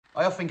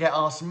I often get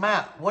asked,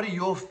 Matt, what are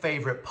your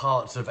favorite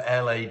parts of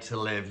LA to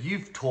live?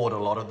 You've toured a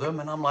lot of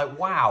them, and I'm like,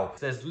 wow,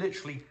 there's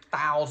literally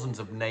thousands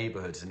of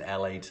neighborhoods in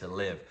LA to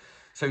live.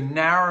 So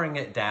narrowing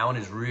it down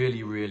is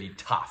really, really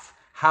tough.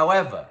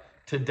 However,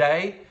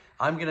 today,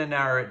 I'm gonna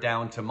narrow it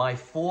down to my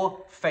 4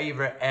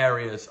 favorite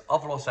areas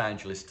of Los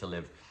Angeles to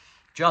live.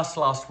 Just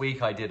last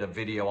week, I did a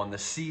video on the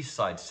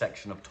seaside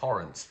section of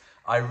Torrance.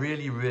 I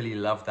really, really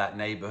love that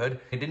neighborhood.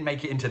 It didn't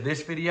make it into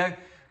this video,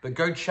 but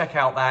go check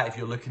out that if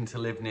you're looking to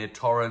live near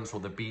Torrance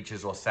or the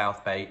beaches or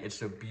South Bay.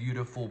 It's a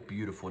beautiful,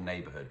 beautiful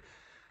neighborhood.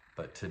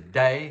 But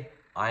today,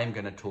 I am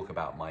gonna talk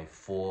about my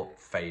 4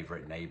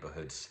 favorite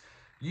neighborhoods.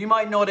 You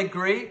might not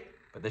agree,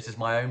 but this is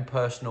my own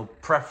personal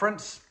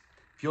preference.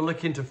 If you're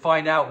looking to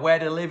find out where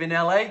to live in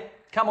LA,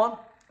 come on,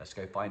 let's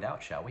go find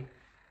out, shall we?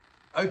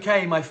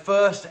 Okay, my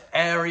first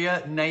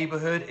area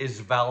neighborhood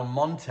is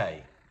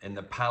Valmonte in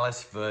the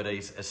Palos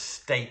Verdes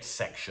estate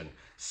section.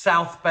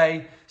 South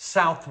Bay,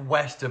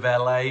 southwest of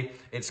LA.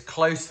 It's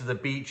close to the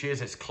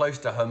beaches. It's close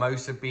to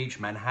Hermosa Beach,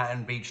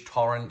 Manhattan Beach,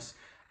 Torrance.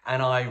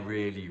 And I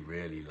really,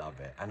 really love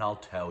it. And I'll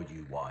tell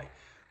you why.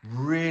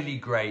 Really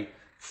great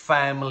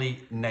family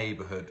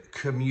neighborhood,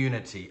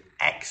 community,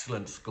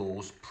 excellent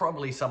schools,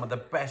 probably some of the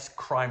best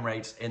crime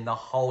rates in the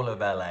whole of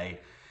LA.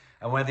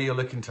 And whether you're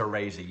looking to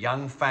raise a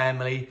young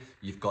family,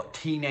 you've got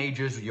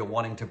teenagers, you're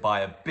wanting to buy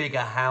a bigger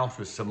house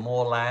with some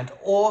more land,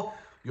 or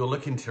you're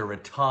looking to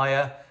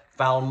retire,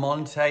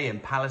 Valmonte in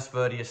Palos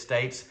Verdes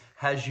Estates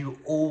has you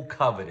all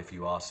covered, if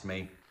you ask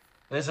me.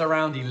 There's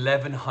around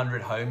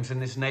 1,100 homes in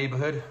this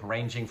neighborhood,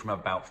 ranging from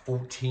about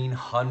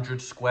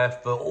 1,400 square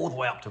foot all the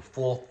way up to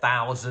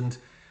 4,000.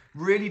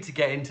 Really, to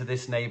get into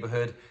this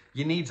neighborhood,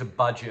 you need a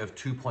budget of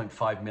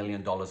 $2.5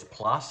 million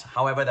plus.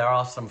 However, there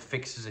are some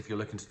fixes if you're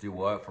looking to do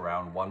work for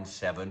around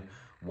 1.7,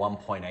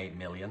 1.8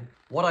 million.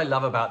 What I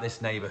love about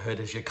this neighborhood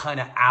is you're kind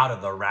of out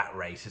of the rat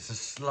race. It's a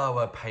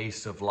slower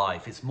pace of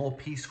life. It's more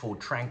peaceful,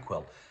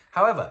 tranquil.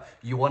 However,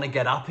 you want to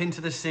get up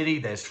into the city,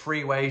 there's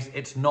freeways,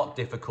 it's not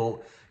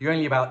difficult. You're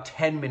only about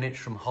 10 minutes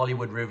from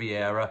Hollywood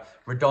Riviera,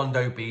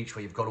 Redondo Beach,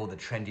 where you've got all the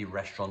trendy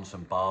restaurants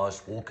and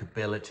bars,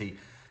 walkability.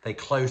 They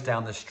close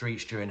down the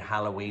streets during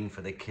Halloween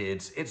for the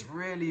kids. It's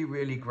really,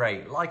 really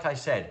great. Like I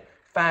said,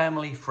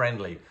 family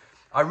friendly.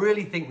 I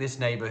really think this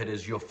neighborhood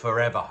is your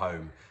forever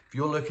home. If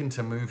you're looking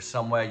to move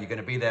somewhere, you're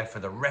gonna be there for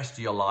the rest of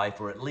your life,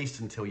 or at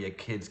least until your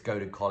kids go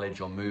to college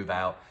or move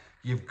out,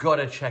 you've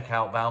gotta check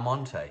out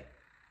Valmonte.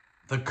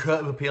 The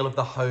curb appeal of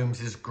the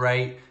homes is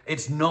great.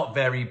 It's not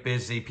very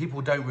busy.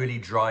 People don't really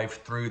drive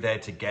through there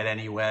to get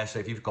anywhere. So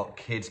if you've got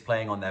kids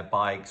playing on their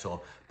bikes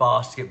or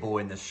basketball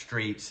in the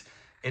streets,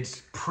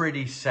 it's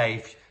pretty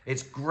safe.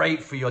 It's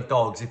great for your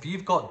dogs. If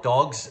you've got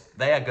dogs,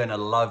 they are gonna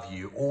love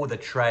you. All the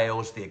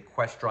trails, the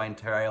equestrian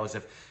trails,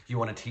 if you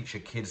wanna teach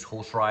your kids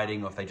horse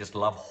riding or if they just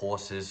love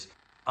horses.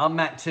 I'm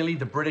Matt Tilley,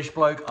 the British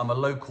bloke. I'm a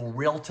local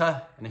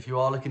realtor. And if you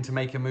are looking to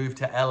make a move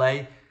to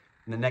LA,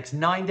 in the next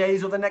 9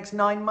 days or the next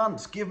 9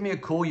 months, give me a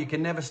call. You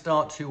can never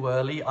start too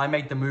early. I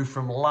made the move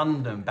from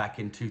London back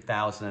in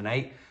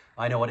 2008.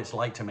 I know what it's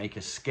like to make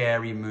a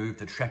scary move,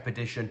 the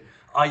trepidation.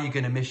 Are you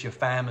going to miss your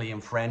family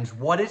and friends?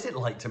 What is it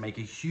like to make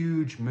a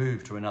huge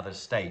move to another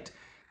state?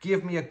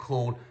 Give me a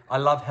call. I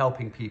love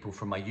helping people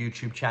from my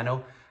YouTube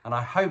channel, and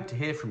I hope to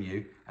hear from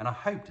you, and I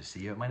hope to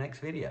see you at my next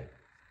video.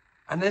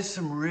 And there's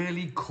some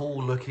really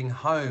cool looking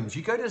homes.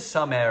 You go to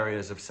some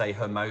areas of, say,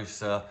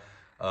 Hermosa,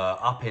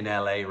 up in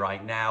LA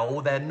right now,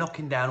 or they're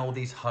knocking down all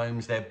these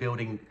homes, they're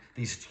building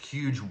these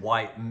huge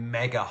white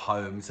mega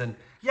homes, and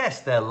yes,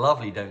 they're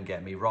lovely, don't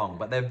get me wrong,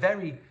 but they're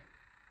very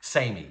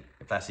samey,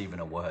 if that's even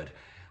a word.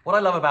 What I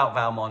love about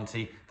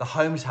Valmonte, the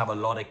homes have a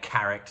lot of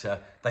character,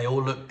 they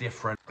all look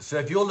different. So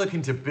if you're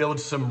looking to build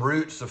some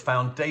roots, a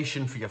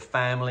foundation for your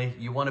family,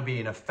 you want to be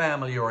in a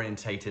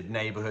family-orientated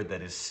neighborhood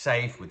that is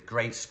safe, with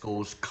great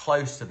schools,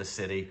 close to the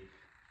city,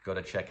 you've got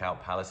to check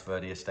out Palos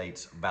Verdes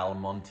Estates'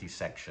 Valmonte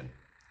section.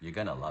 You're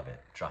gonna love it,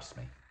 trust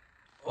me.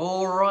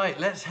 All right,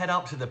 let's head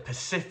up to the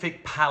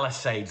Pacific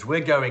Palisades. We're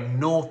going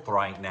north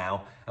right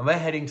now, and we're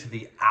heading to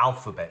the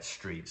Alphabet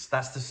Streets.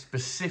 That's the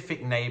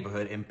specific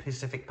neighborhood in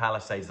Pacific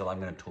Palisades that I'm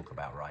gonna talk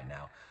about right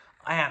now.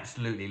 I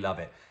absolutely love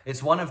it.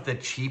 It's one of the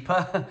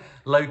cheaper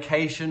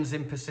locations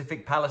in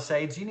Pacific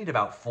Palisades. You need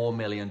about $4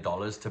 million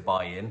to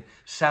buy in.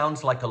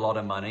 Sounds like a lot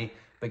of money,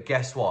 but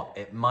guess what?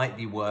 It might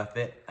be worth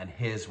it, and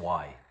here's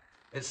why.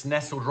 It's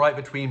nestled right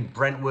between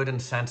Brentwood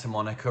and Santa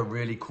Monica,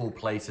 really cool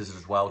places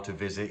as well to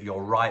visit.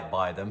 You're right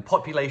by them.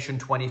 Population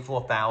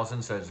 24,000,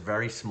 so it's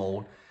very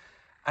small.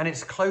 And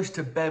it's close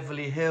to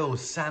Beverly Hills,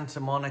 Santa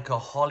Monica,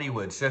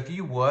 Hollywood. So if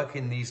you work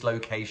in these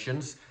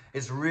locations,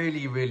 it's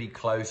really, really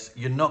close.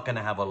 You're not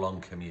gonna have a long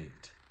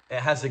commute. It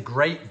has a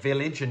great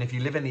village, and if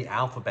you live in the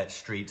Alphabet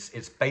Streets,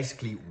 it's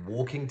basically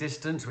walking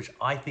distance, which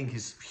I think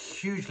is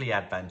hugely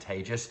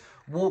advantageous.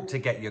 Walk to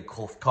get your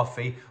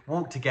coffee,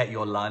 walk to get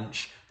your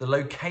lunch. The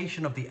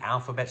location of the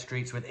Alphabet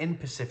Streets within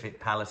Pacific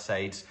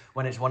Palisades,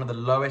 when it's one of the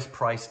lowest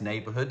priced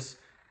neighborhoods,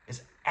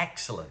 is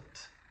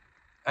excellent.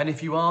 And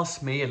if you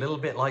ask me, a little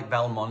bit like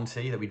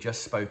Valmonte that we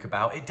just spoke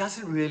about, it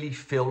doesn't really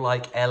feel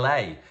like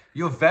LA.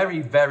 You're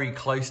very, very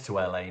close to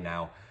LA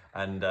now,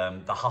 and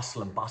the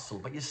hustle and bustle,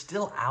 but you're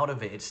still out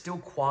of it. It's still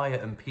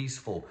quiet and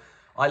peaceful.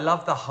 I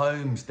love the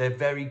homes. They're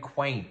very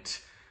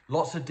quaint.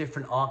 Lots of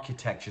different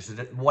architecture, so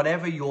that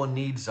whatever your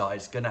needs are,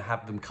 it's gonna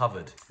have them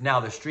covered. Now,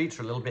 the streets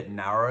are a little bit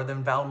narrower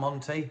than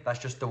Valmonte. That's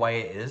just the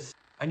way it is.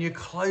 And you're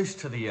close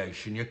to the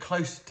ocean. You're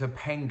close to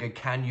Penga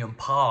Canyon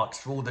parks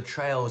for all the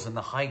trails and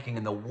the hiking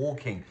and the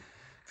walking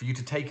for you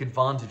to take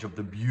advantage of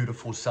the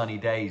beautiful sunny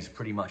days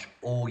pretty much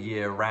all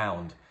year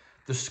round.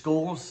 The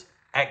schools,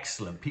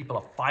 excellent. People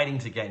are fighting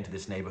to get into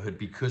this neighborhood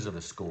because of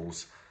the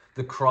schools.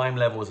 The crime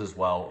levels as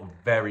well,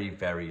 very,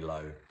 very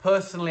low.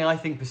 Personally, I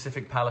think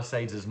Pacific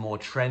Palisades is more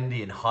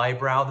trendy and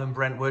highbrow than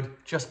Brentwood,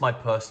 just my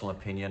personal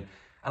opinion.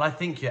 And I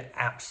think you're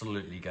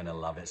absolutely gonna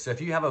love it. So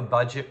if you have a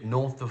budget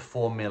north of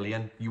 4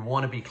 million, you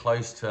wanna be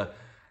close to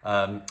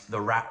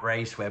the rat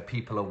race where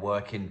people are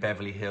working,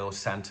 Beverly Hills,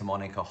 Santa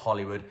Monica,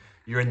 Hollywood,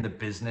 you're in the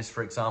business,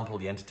 for example,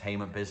 the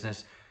entertainment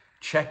business,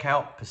 check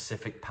out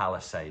Pacific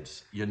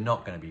Palisades. You're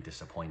not gonna be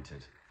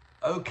disappointed.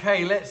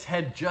 Okay, let's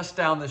head just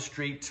down the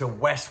street to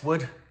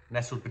Westwood,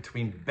 nestled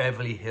between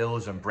Beverly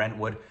Hills and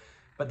Brentwood.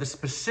 But the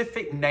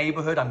specific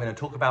neighborhood I'm going to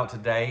talk about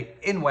today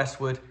in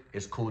Westwood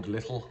is called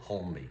Little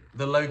Holmby.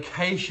 The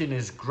location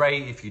is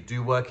great if you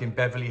do work in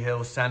Beverly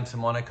Hills, Santa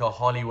Monica,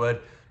 Hollywood.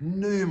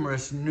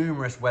 Numerous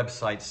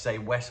websites say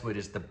Westwood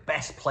is the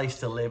best place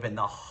to live in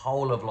the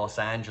whole of Los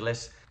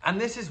Angeles.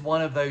 And this is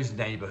one of those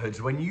neighborhoods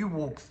when you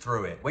walk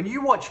through it, when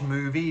you watch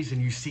movies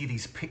and you see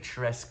these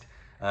picturesque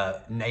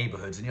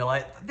neighborhoods and you're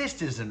like, this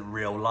isn't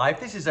real life.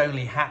 This is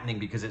only happening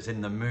because it's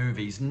in the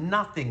movies.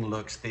 Nothing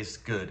looks this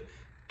good.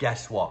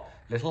 Guess what?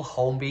 Little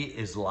Holmby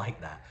is like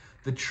that.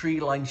 The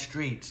tree-lined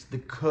streets, the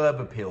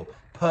curb appeal,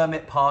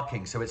 permit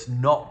parking, so it's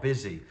not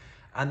busy.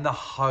 And the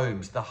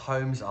homes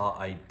are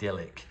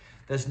idyllic.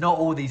 There's not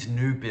all these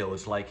new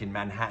builds like in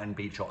Manhattan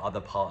Beach or other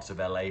parts of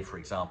LA, for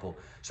example.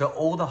 So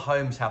all the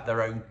homes have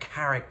their own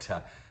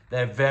character.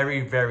 They're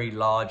very, very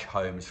large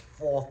homes,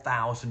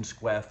 4,000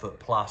 square foot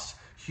plus,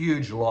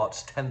 huge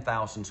lots,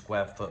 10,000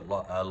 square foot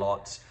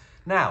lots.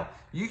 Now,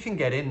 you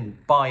can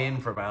buy in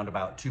for around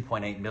about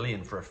 2.8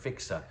 million for a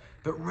fixer,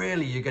 but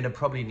really you're gonna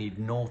probably need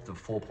north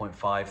of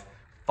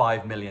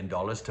 $5 million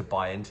to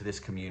buy into this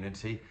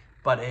community,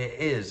 but it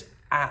is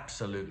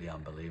absolutely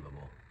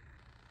unbelievable.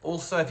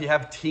 Also, if you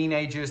have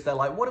teenagers, they're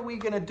like, what are we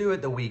gonna do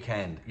at the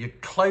weekend? You're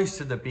close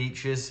to the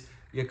beaches,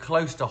 you're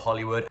close to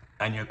Hollywood,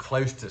 and you're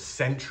close to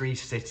Century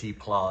City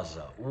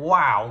Plaza.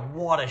 Wow,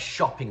 what a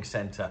shopping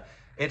center.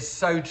 It's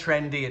so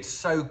trendy, it's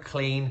so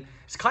clean.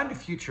 It's kind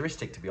of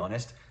futuristic, to be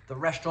honest. The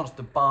restaurants,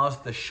 the bars,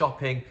 the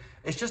shopping,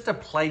 it's just a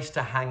place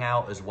to hang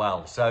out as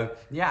well. So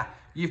yeah,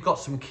 you've got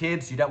some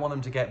kids, you don't want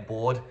them to get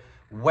bored.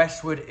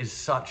 Westwood is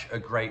such a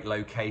great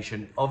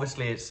location.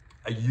 Obviously, it's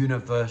a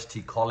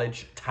university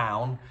college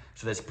town,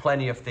 so there's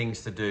plenty of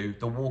things to do.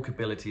 The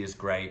walkability is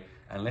great.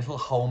 And Little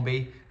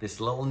Holmby, this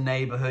little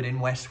neighborhood in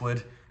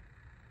Westwood,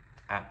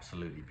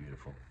 absolutely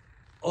beautiful.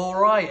 All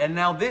right, and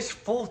now this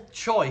fourth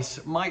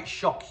choice might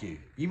shock you.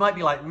 You might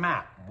be like,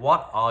 Matt,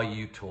 what are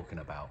you talking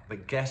about?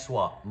 But guess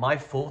what? My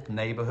fourth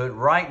neighborhood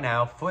right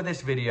now for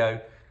this video,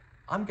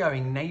 I'm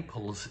going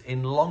Naples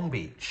in Long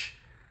Beach.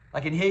 I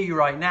can hear you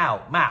right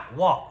now. Matt,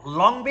 what?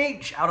 Long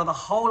Beach? Out of the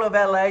whole of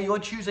LA, you're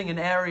choosing an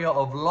area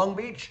of Long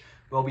Beach?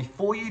 Well,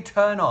 before you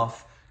turn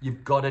off,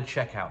 you've got to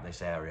check out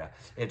this area.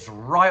 It's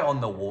right on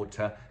the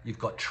water. You've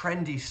got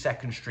trendy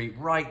 2nd Street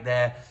right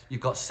there. You've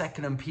got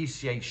 2nd and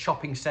PCH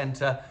shopping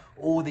center,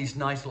 all these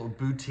nice little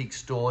boutique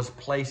stores,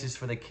 places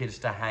for the kids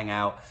to hang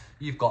out.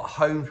 You've got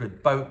homes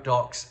with boat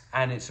docks,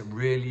 and it's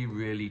really,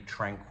 really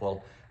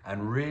tranquil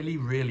and really,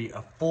 really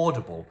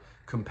affordable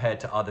compared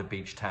to other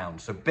beach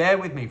towns. So bear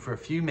with me for a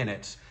few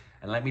minutes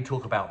and let me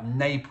talk about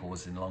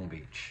Naples in Long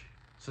Beach.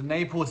 So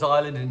Naples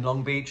Island in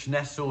Long Beach,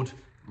 nestled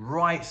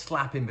right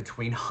slap in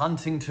between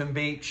Huntington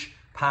Beach,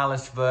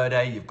 Palos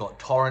Verde, you've got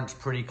Torrance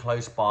pretty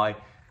close by,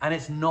 and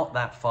it's not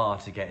that far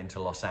to get into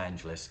Los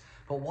Angeles.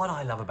 But what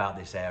I love about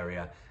this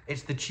area,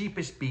 it's the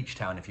cheapest beach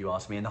town, if you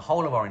ask me, in the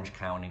whole of Orange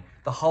County,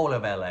 the whole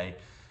of LA.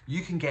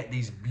 You can get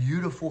these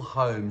beautiful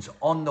homes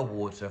on the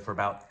water for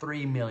about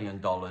 $3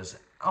 million.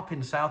 Up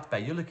in South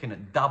Bay, you're looking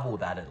at double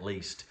that at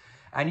least.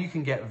 And you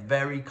can get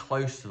very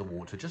close to the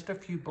water, just a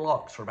few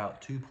blocks for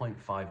about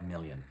 2.5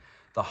 million.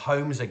 The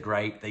homes are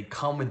great. They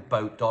come with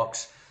boat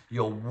docks.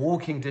 You're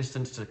walking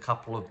distance to a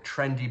couple of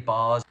trendy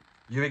bars.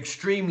 You're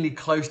extremely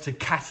close to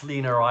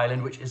Catalina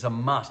Island, which is a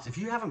must. If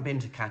you haven't been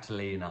to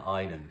Catalina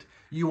Island,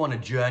 you want a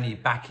journey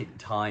back in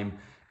time.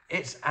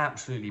 It's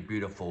absolutely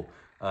beautiful.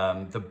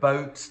 The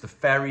boats, the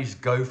ferries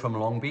go from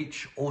Long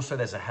Beach. Also,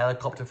 there's a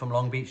helicopter from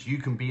Long Beach. You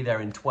can be there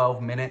in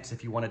 12 minutes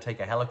if you want to take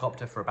a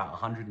helicopter for about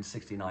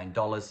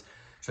 $169.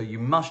 So you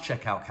must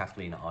check out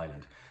Catalina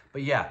Island.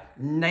 But yeah,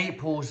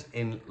 Naples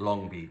in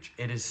Long Beach.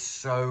 It is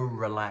so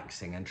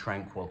relaxing and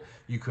tranquil.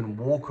 You can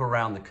walk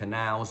around the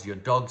canals. Your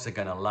dogs are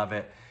gonna love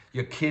it.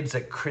 Your kids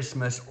at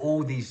Christmas,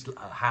 all these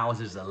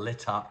houses are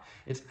lit up.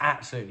 It's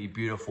absolutely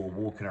beautiful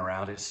walking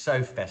around. It's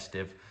so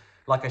festive.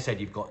 Like I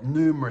said, you've got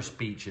numerous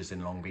beaches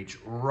in Long Beach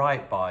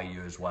right by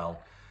you as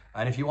well.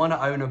 And if you want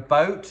to own a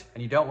boat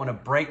and you don't want to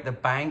break the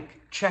bank,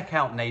 check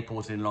out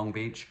Naples in Long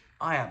Beach.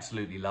 I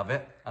absolutely love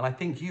it, and I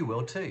think you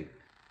will too.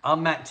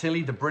 I'm Matt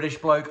Tilley, the British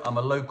bloke. I'm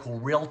a local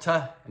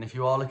realtor, and if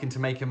you are looking to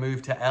make a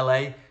move to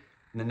LA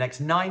in the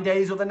next 9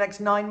 days or the next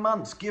 9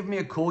 months, give me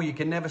a call. You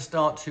can never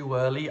start too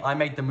early. I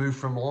made the move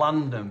from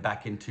London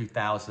back in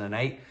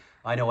 2008.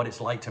 I know what it's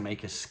like to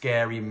make a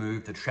scary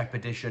move, the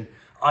trepidation.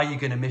 Are you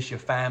going to miss your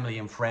family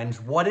and friends?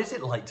 What is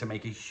it like to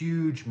make a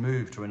huge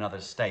move to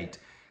another state?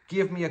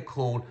 Give me a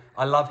call.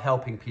 I love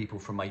helping people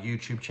from my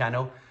YouTube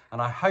channel,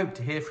 and I hope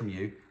to hear from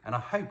you, and I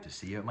hope to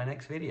see you at my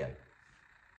next video.